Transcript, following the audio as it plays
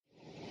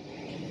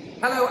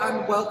Hello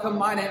and welcome,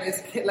 my name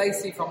is Kit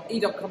Lacey from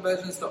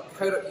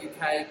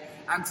edubconversions.co.uk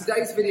and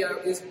today's video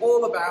is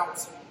all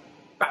about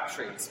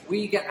batteries.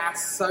 We get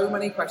asked so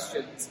many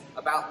questions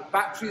about the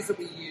batteries that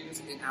we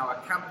use in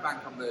our camper van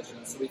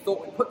conversions, so we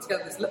thought we'd put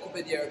together this little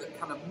video that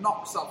kind of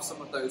knocks off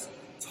some of those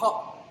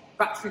top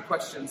battery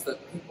questions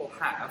that people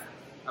have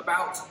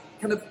about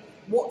kind of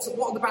what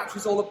are the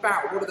batteries all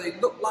about, what do they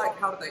look like,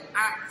 how do they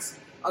act,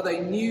 are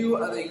they new,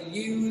 are they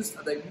used,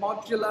 are they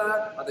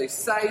modular, are they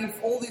safe,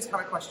 all these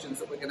kind of questions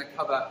that we're going to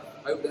cover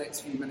over the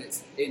next few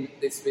minutes in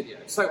this video.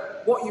 So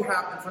what you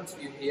have in front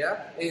of you here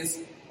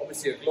is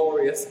obviously a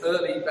glorious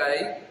early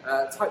bay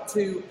Type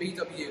 2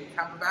 VW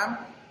camper van.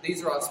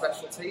 These are our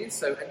specialties,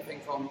 so anything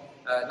from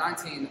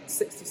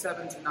 1967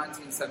 to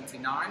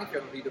 1979. If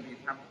you have a VW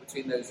camper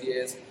between those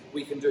years,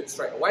 we can do it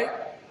straight away.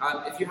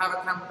 If you have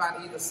a camper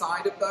van either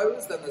side of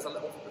those, then there's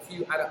a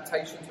few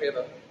adaptations. We have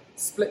a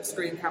split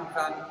screen camper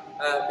van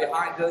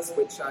behind us,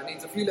 which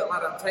needs a few little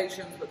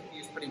adaptations, but can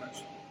use pretty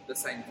much the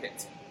same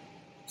kit.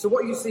 So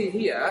what you see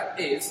here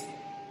is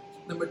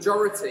the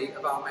majority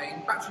of our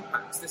main battery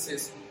packs. This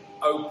is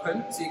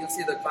open, so you can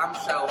see the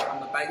clamshell on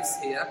the base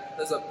here.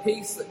 There's a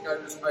piece that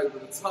goes over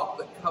the top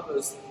that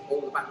covers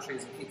all the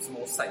batteries and keeps them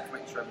all safe,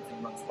 make sure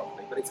everything runs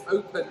properly. But it's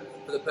open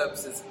for the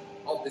purposes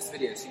of this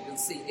video, so you can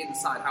see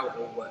inside how it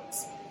all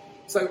works.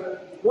 So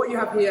what you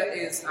have here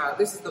is,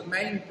 this is the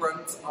main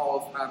brunt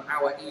of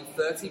our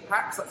E30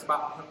 packs. That's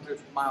about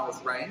 100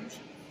 miles range.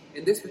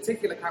 In this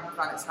particular camper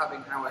van, it's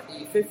having our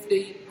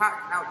E50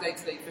 pack,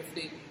 outdated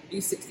E50,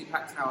 E60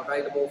 packs now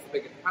available for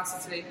bigger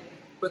capacity.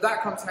 But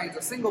that contains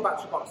a single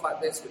battery box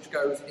like this, which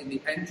goes in the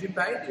engine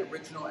bay, the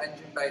original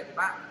engine bay at the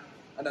back,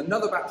 and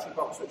another battery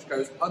box which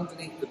goes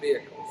underneath the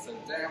vehicle. So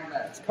down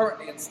there, it's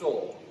currently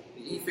installed.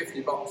 The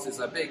E50 box is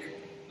a big,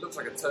 looks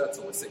like a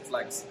turtle with 6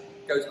 legs.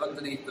 Goes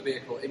underneath the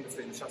vehicle, in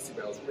between the chassis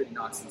rails, really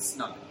nice and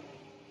snug.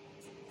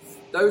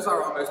 Those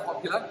are our most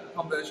popular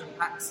conversion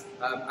packs,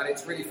 and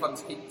it's really fun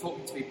to keep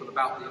talking to people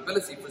about the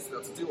ability for us to be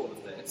able to do all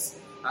of this.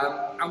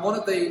 And one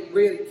of the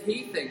really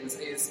key things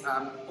is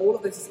all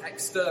of this is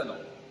external.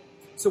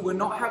 So we're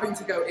not having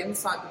to go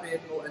inside the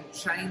vehicle and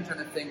change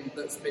anything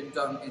that's been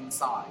done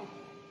inside.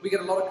 We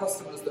get a lot of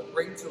customers that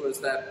bring to us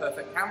their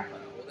perfect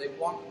camper, or they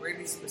want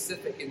really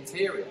specific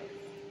interior.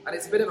 And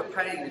it's a bit of a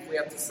pain if we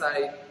have to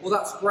say, well,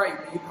 that's great,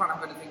 but you can't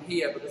have anything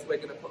here because we're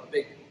going to put a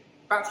big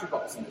battery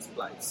box in this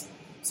place.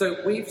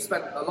 So we've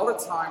spent a lot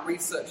of time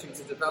researching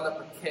to develop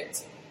a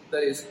kit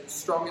that is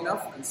strong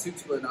enough and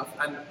suitable enough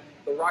and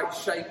the right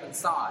shape and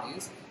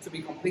size to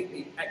be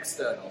completely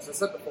external. So I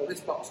said before,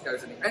 this box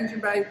goes in the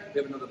engine bay,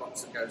 we have another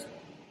box that goes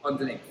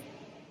underneath.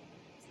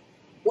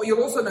 What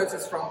you'll also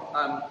notice from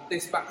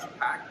this battery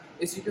pack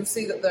is you can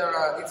see that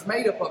it's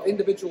made up of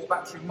individual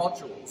battery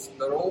modules.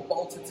 They're all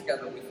bolted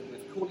together with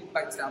cooling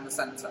plates down the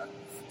centre.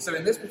 So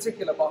in this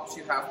particular box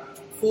you have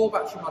 4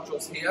 battery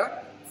modules here,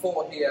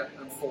 4 here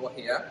and 4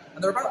 here,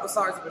 and they're about the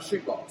size of a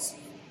shoebox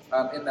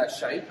in their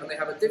shape, and they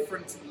have a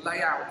different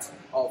layout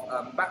of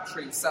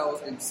battery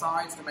cells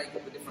inside to make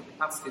up the different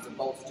capacities and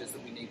voltages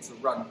that we need to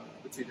run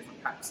the 2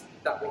 different packs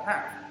that we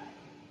have.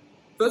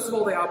 First of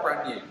all, they are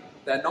brand new.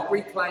 They're not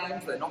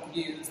reclaimed, they're not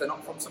used, they're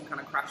not from some kind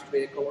of crashed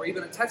vehicle or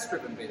even a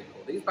test-driven vehicle.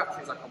 These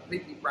batteries are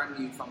completely brand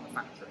new from the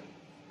factory.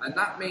 And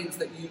that means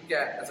that you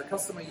get, as a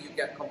customer, you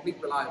get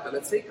complete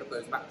reliability of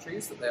those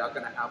batteries, that they are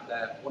going to have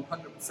their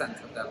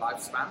 100% of their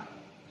lifespan.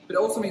 But it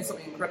also means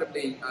something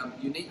incredibly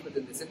unique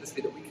within this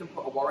industry, that we can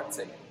put a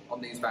warranty on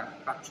these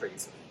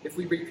batteries. If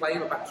we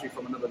reclaim a battery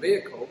from another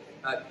vehicle,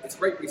 it's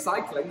great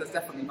recycling, there's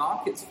definitely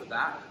markets for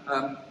that,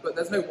 but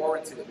there's no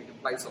warranty that we can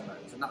place on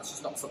those, and that's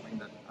just not something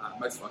that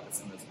most of our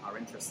customers are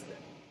interested in.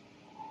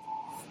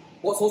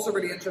 What's also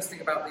really interesting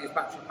about these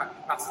battery pack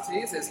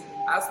capacities is,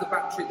 as the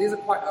battery, these are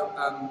quite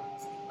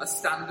a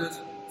standard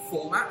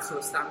format, so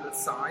a standard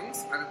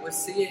size, and we're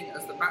seeing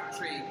as the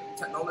battery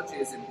technology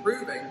is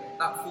improving,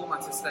 that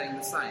format is staying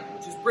the same,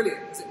 which is brilliant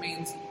because it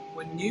means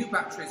when new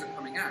batteries are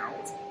coming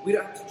out, we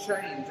don't have to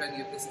change any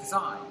of this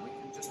design. We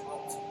can just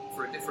opt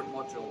for a different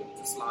module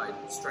to slide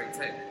straight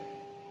in.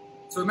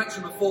 So we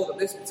mentioned before that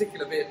this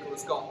particular vehicle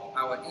has got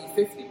our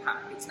E50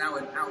 pack. It's now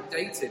an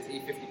outdated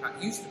E50 pack.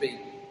 It used to be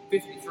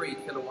 53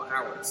 kilowatt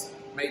hours,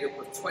 made up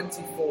of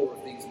 24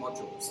 of these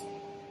modules.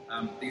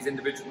 These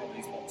individual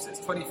these boxes,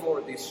 24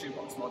 of these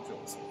shoebox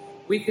modules.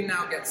 We can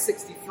now get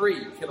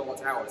 63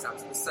 kilowatt hours out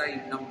of the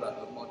same number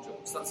of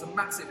modules. So that's a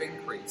massive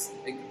increase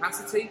in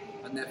capacity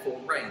and therefore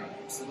range,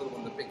 which is another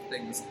one of the big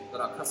things that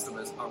our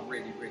customers are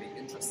really, really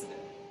interested in.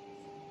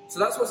 So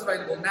that's what's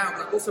available now,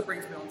 but that also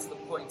brings me on to the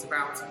point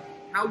about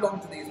how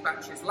long do these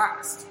batteries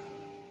last?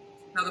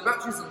 Now the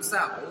batteries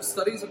themselves,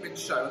 studies have been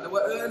shown, there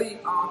were early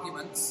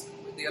arguments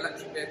with the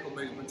electric vehicle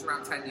movement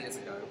around 10 years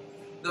ago,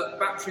 that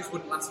batteries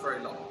wouldn't last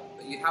very long.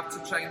 You'd have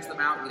to change them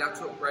out, you'd have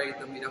to upgrade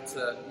them, you'd have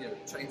to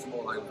change them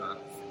all over.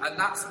 And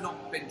that's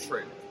not been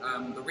true.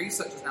 The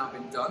research has now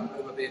been done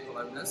over vehicle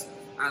owners,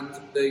 and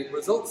the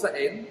results are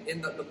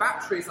in that the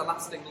batteries are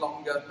lasting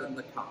longer than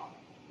the car.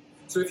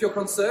 So if your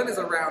concern is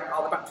around,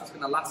 are the batteries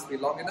going to last me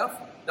long enough,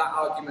 that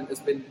argument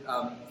has been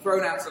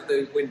thrown out of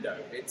the window.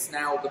 It's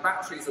now the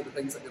batteries are the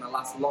things that are going to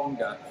last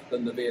longer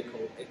than the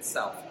vehicle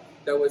itself.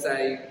 There was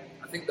I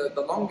think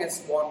the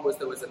longest one was,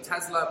 there was a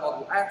Tesla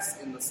Model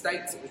S in the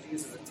States. It was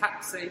used as a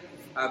taxi.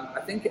 I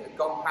think it had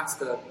gone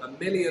past a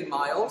million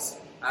miles,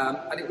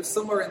 and it was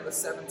somewhere in the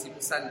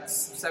 70%,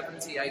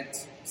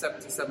 78,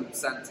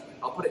 77%,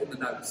 I'll put it in the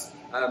notes,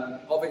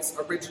 of its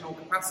original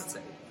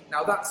capacity.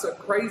 Now that's a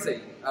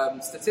crazy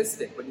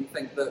statistic when you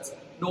think that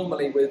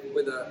normally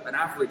with an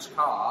average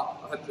car,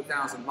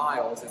 100,000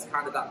 miles is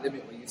kind of that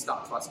limit where you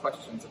start to ask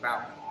questions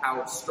about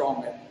how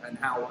strong and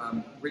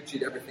how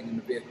rigid everything in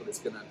the vehicle is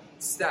going to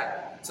stay.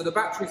 So the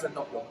batteries are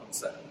not your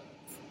concern.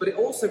 But it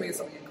also means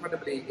something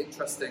incredibly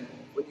interesting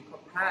when you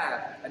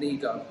compare an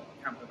EDub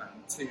camper van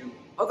to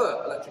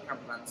other electric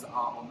camper vans that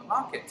are on the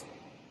market.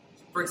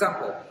 For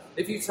example,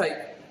 if you take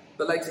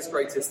the latest,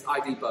 greatest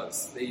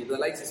EDub, the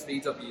latest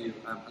VW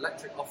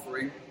electric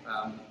offering,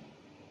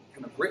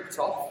 kind of ripped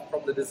off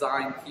from the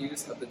design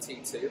cues of the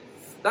T2,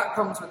 that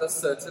comes with a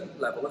certain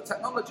level of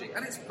technology,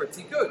 and it's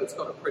pretty good. It's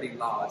got a pretty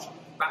large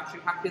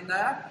battery pack in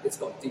there, it's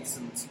got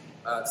decent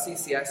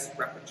CCS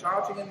rapid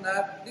charging in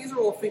there. These are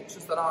all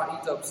features that our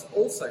EDubs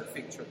also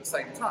feature at the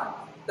same time.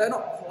 They're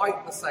not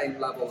quite the same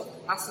level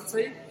of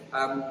capacity,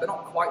 they're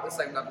not quite the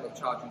same level of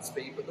charging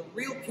speed, but the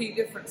real key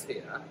difference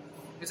here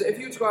is that if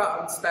you were to go out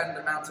and spend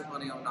the amount of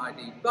money on an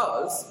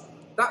EDub,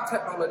 that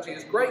technology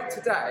is great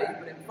today,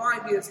 but in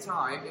 5 years'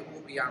 time, it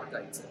will be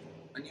outdated,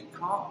 and you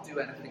can't do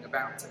anything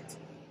about it.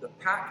 The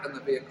pack and the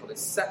vehicle is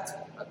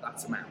set at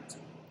that amount.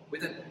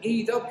 With an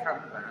EDub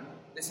camper van,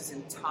 this is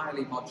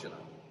entirely modular.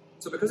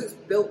 So because it's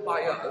built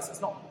by us,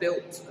 it's not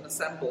built and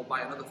assembled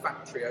by another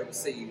factory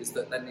overseas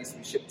that then needs to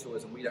be shipped to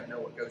us and we don't know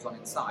what goes on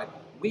inside.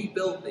 We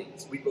build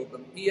these. We build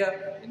them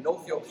here in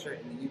North Yorkshire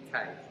in the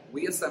UK.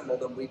 We assemble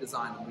them, we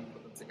design them, we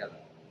put them together.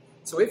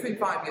 So if in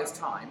 5 years'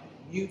 time,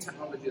 new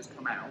technology has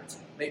come out,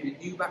 maybe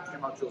new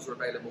battery modules are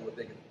available with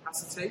bigger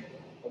capacity,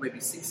 or maybe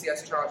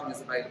CCS charging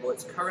is available.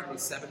 It's currently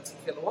 70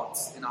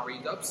 kilowatts in our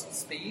EDubs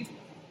speed.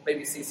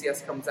 Maybe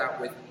CCS comes out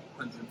with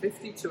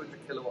 150,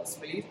 200 kilowatt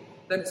speed.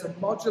 Then it's a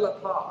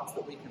modular part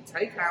that we can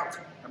take out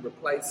and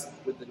replace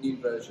with the new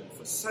version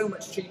for so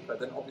much cheaper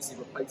than obviously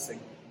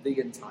replacing the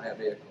entire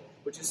vehicle,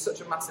 which is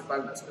such a massive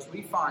bonus because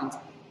we find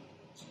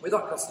with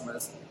our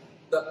customers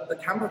that the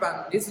camper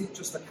van isn't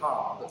just a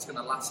car that's going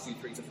to last you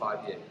 3 to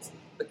 5 years.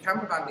 The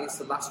camper van needs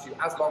to last you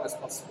as long as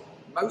possible.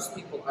 Most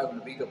people own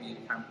a VW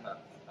camper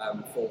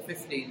for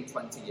 15,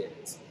 20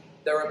 years.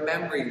 There are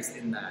memories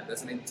in there.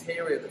 There's an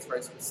interior that's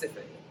very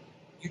specific.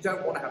 You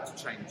don't want to have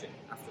to change it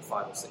after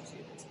 5 or 6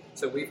 years.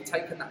 So we've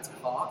taken that to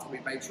heart and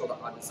we've made sure that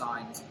our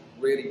designs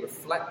really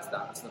reflect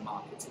that to the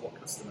market, to what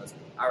customers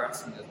are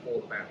asking us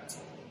all about.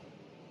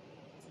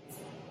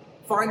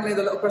 Finally,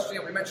 the little question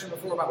that we mentioned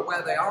before about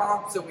where they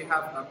are. So we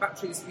have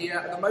batteries here.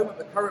 At the moment,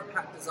 the current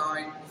pack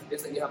design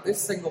is that you have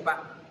this single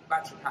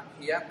battery pack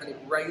here, and it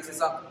raises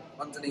up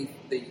underneath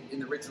in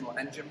the original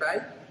engine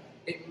bay.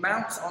 It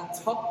mounts on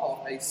top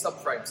of a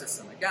subframe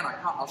system. Again,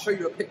 I'll show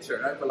you a picture,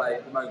 an overlay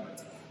at the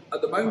moment.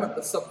 At the moment,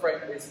 the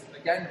subframe is,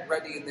 again,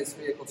 ready in this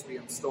vehicle to be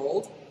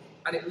installed,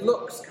 and it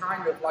looks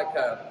kind of like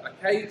a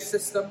cage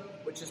system,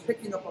 which is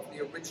picking up off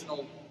the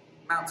original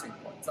mounting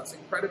points. That's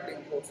incredibly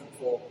important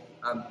for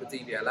the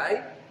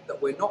DVLA,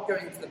 that we're not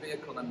going into the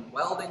vehicle and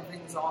welding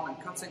things on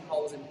and cutting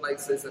holes in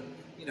places and,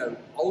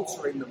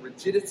 altering the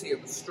rigidity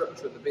of the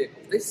structure of the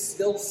vehicle. This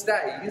still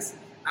stays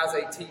as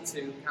a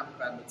T2 camper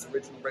van with its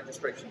original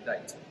registration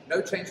date.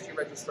 No change to your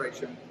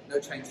registration, no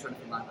change to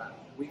anything like that.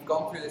 We've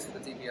gone through this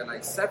with the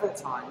DVLA several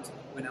times.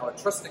 We're now a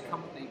trusted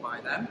company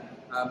by them.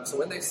 So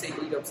when they see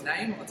EDub's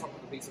name on the top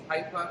of the piece of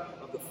paper,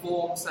 of the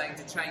form saying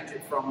to change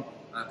it from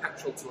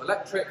petrol to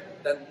electric,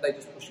 then they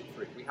just push it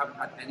through. We haven't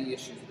had any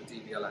issues with the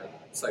DVLA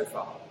so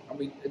far, and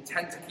we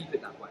intend to keep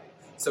it that way.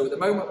 So at the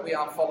moment we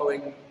are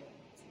following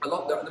a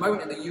lot. At the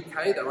moment in the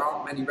UK there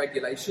aren't many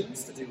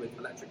regulations to do with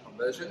electric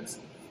conversions,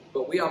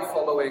 but we are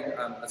following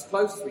as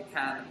close as we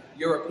can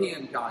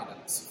European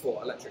guidance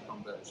for electric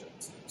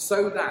conversions,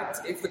 so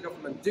that if the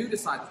government do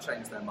decide to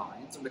change their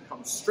minds and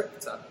become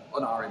stricter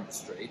on our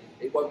industry,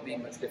 it won't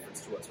mean much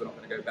difference to us. We're not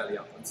going to go belly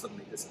up and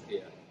suddenly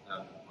disappear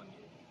on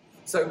you.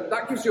 So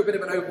that gives you a bit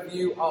of an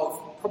overview of,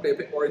 probably a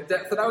bit more in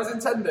depth than I was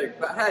intending,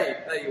 but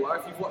hey, there you are.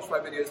 If you've watched my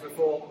videos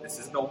before, this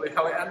is normally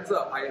how it ends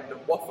up. I end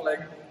up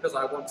waffling because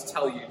I want to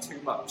tell you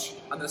too much.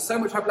 And there's so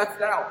much I've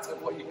left out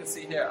of what you can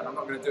see here, and I'm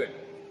not going to do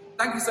it.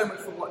 Thank you so much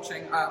for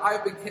watching. I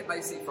have been Kit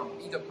Lacey from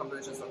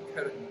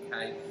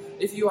edubconversions.co.uk.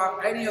 If you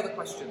have any other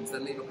questions,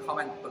 then leave a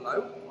comment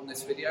below on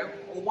this video,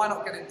 or why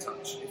not get in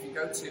touch? If you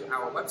go to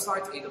our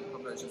website,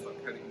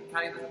 edubconversions.co.uk,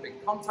 there's a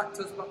big Contact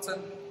Us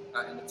button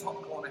in the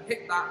top corner.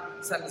 Hit that,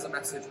 send us a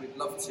message. We'd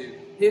love to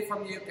hear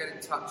from you, get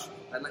in touch,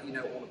 and let you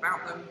know all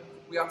about them.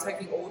 We are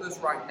taking orders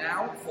right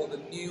now for the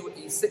new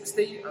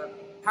E60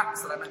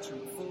 packs that I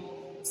mentioned before.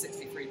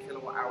 63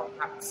 kilowatt hour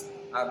packs.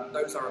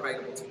 Those are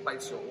available to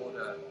place your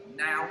order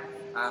now.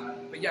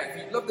 But yeah, if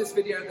you love this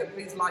video, then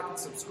please like and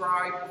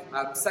subscribe.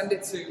 Send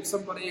it to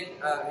somebody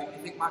who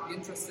you think might be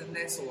interested in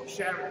this, or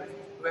share it with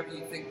whoever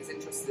you think is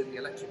interested in the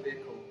electric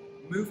vehicle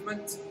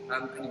movement,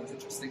 anyone's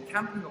interested in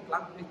camping or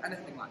glamping,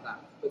 anything like that.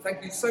 But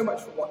thank you so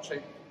much for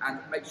watching, and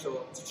make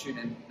sure to tune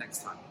in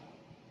next time.